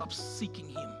themselves and stopped seeking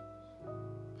him.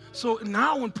 So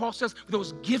now when Paul says, that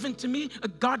was given to me,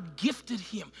 God gifted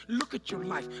him. Look at your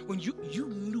life. When you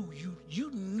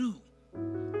knew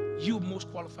you were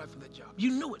most qualified for that job.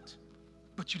 You knew it,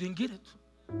 but you didn't get it.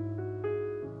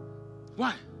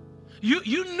 Why?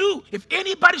 You knew if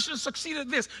anybody should have succeeded at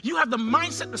this, you have the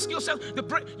mindset, the skill set,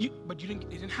 but it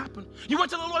didn't happen. You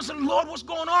went to the Lord and said, Lord, what's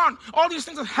going on? All these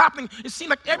things are happening. It seemed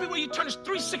like everywhere you turn is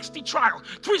 360 trial,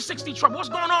 360 trouble. What's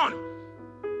going on?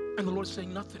 And the Lord's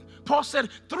saying nothing. Paul said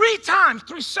 3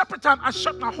 separate times, I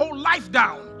shut my whole life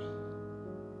down.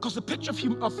 Because the picture of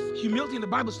humility in the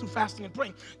Bible is through fasting and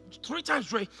praying. 3 times,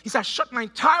 Dre, he said, I shut my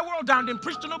entire world down, didn't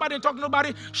preach to nobody, didn't talk to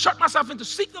nobody, shut myself in to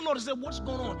seek the Lord. He said, what's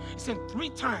going on? He said 3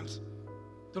 times,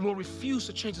 the Lord refused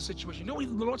to change the situation. You know what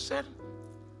the Lord said?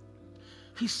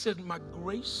 He said, my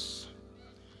grace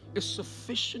is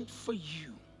sufficient for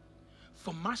you,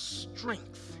 for my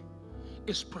strength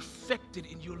is perfected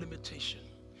in your limitation.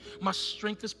 My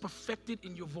strength is perfected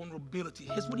in your vulnerability.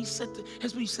 Here's what he said.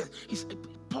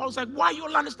 Paul's like, why are you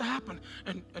allowing this to happen?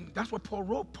 And that's what Paul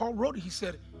wrote. Paul wrote it. He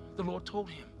said, the Lord told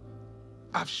him,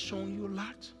 I've shown you a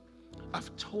lot.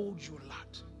 I've told you a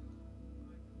lot.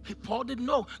 Paul didn't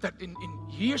know that in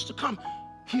years to come,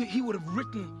 he would have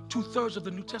written 2/3 of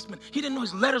the New Testament. He didn't know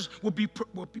his letters would be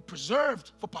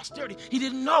preserved for posterity. He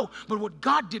didn't know. But what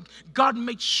God did, God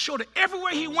made sure that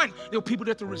everywhere he went, there were people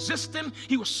that had to resist him.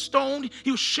 He was stoned.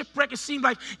 He was shipwrecked. It seemed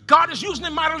like God is using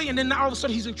him mightily, and then now all of a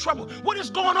sudden he's in trouble. What is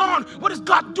going on? What is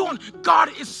God doing? God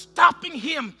is stopping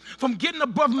him from getting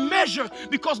above measure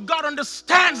because God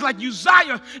understands, like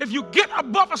Uzziah, if you get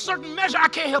above a certain measure, I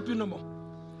can't help you no more.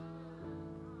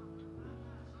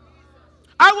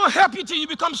 I will help you till you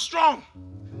become strong.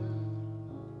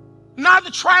 Now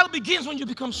the trial begins when you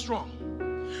become strong.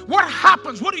 What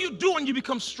happens? What do you do when you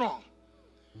become strong?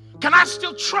 Can I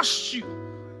still trust you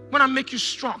when I make you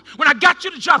strong? When I got you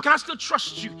the job, can I still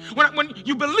trust you? When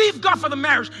you believe God for the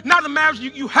marriage, now the marriage,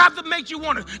 you have the mate you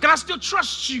wanted, can I still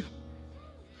trust you?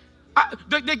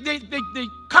 They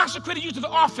consecrated you to the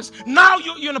office. Now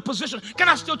you're in a position. Can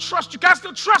I still trust you? Can I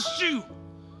still trust you?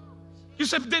 You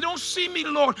said, they don't see me,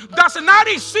 Lord. God said, now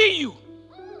they see you.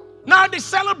 Now they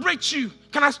celebrate you.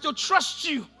 Can I still trust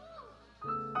you?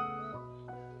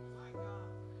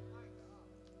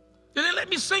 They didn't let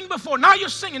me sing before. Now you're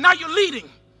singing. Now you're leading.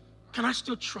 Can I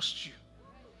still trust you?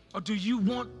 Or do you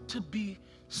want to be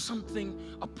something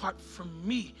apart from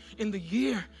me? In the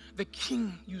year that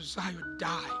King Uzziah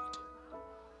died,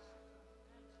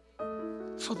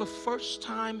 for the first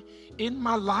time in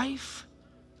my life,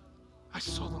 I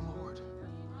saw the Lord.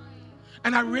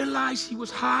 And I realized he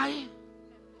was high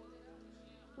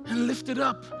and lifted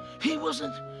up. He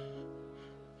wasn't.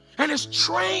 And his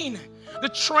train, the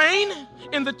train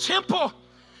in the temple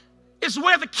is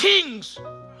where the kings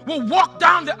will walk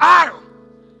down the aisle.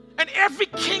 And every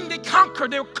king they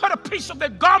conquered, they would cut a piece of their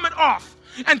garment off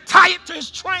and tie it to his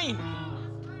train.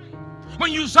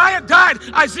 When Uzziah died,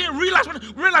 Isaiah realized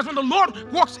when the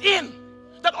Lord walks in,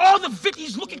 that all the victory,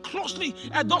 he's looking closely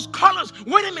at those colors.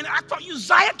 Wait a minute, I thought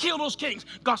Uzziah killed those kings.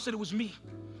 God said it was me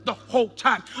the whole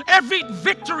time. Every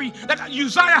victory that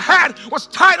Uzziah had was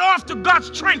tied off to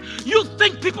God's train. You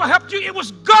think people helped you? It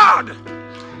was God.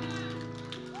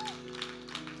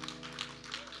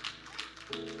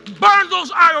 Burn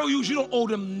those IOUs. You don't owe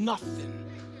them nothing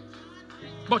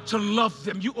but to love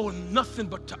them. You owe nothing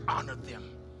but to honor them.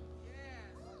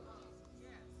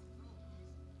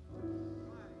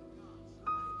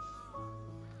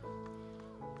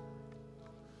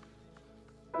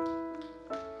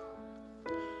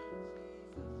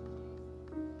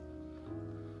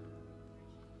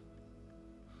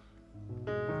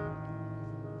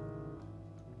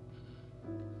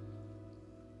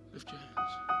 Lift your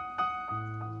hands.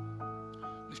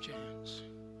 Lift your hands.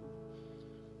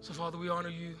 So, Father, we honor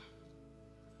you.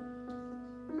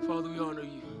 Father, we honor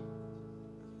you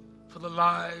for the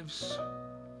lives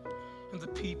and the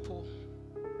people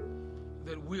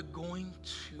that we're going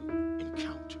to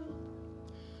encounter.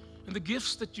 And the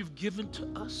gifts that you've given to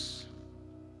us,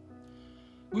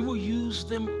 we will use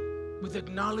them with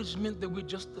acknowledgement that we're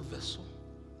just the vessel.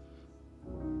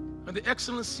 And the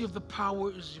excellency of the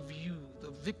power is of you.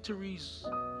 The victories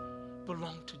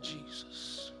belong to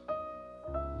Jesus.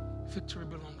 Victory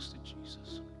belongs to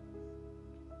Jesus.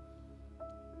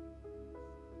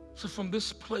 So from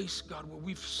this place, God, where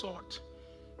we've sought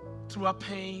through our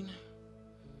pain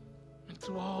and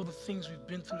through all the things we've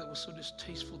been through that were so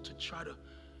distasteful to try to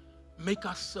make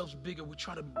ourselves bigger, we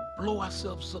try to blow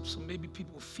ourselves up so maybe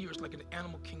people will fear us, like in the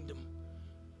animal kingdom.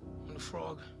 When the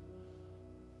frog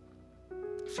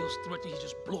feels threatened, he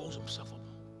just blows himself up.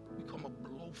 We call him a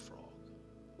blow frog.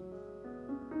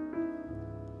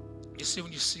 You see,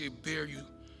 when you see a bear, you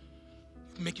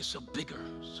make yourself bigger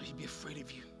so he'd be afraid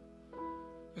of you.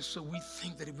 And so we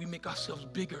think that if we make ourselves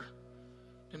bigger,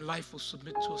 then life will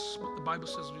submit to us. What the Bible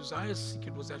says Uzziah's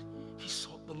secret was that he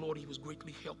sought the Lord. He was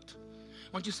greatly helped.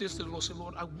 Why don't you say this to the Lord? Say,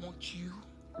 Lord, I want you,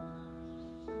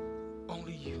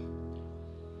 only you.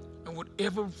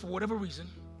 And for whatever reason,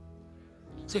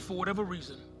 say, for whatever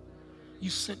reason, you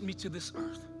sent me to this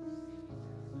earth,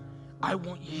 I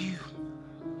want you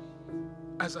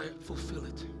as I fulfill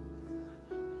it.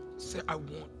 Say, I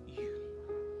want you.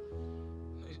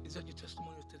 Is that your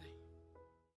testimony of today?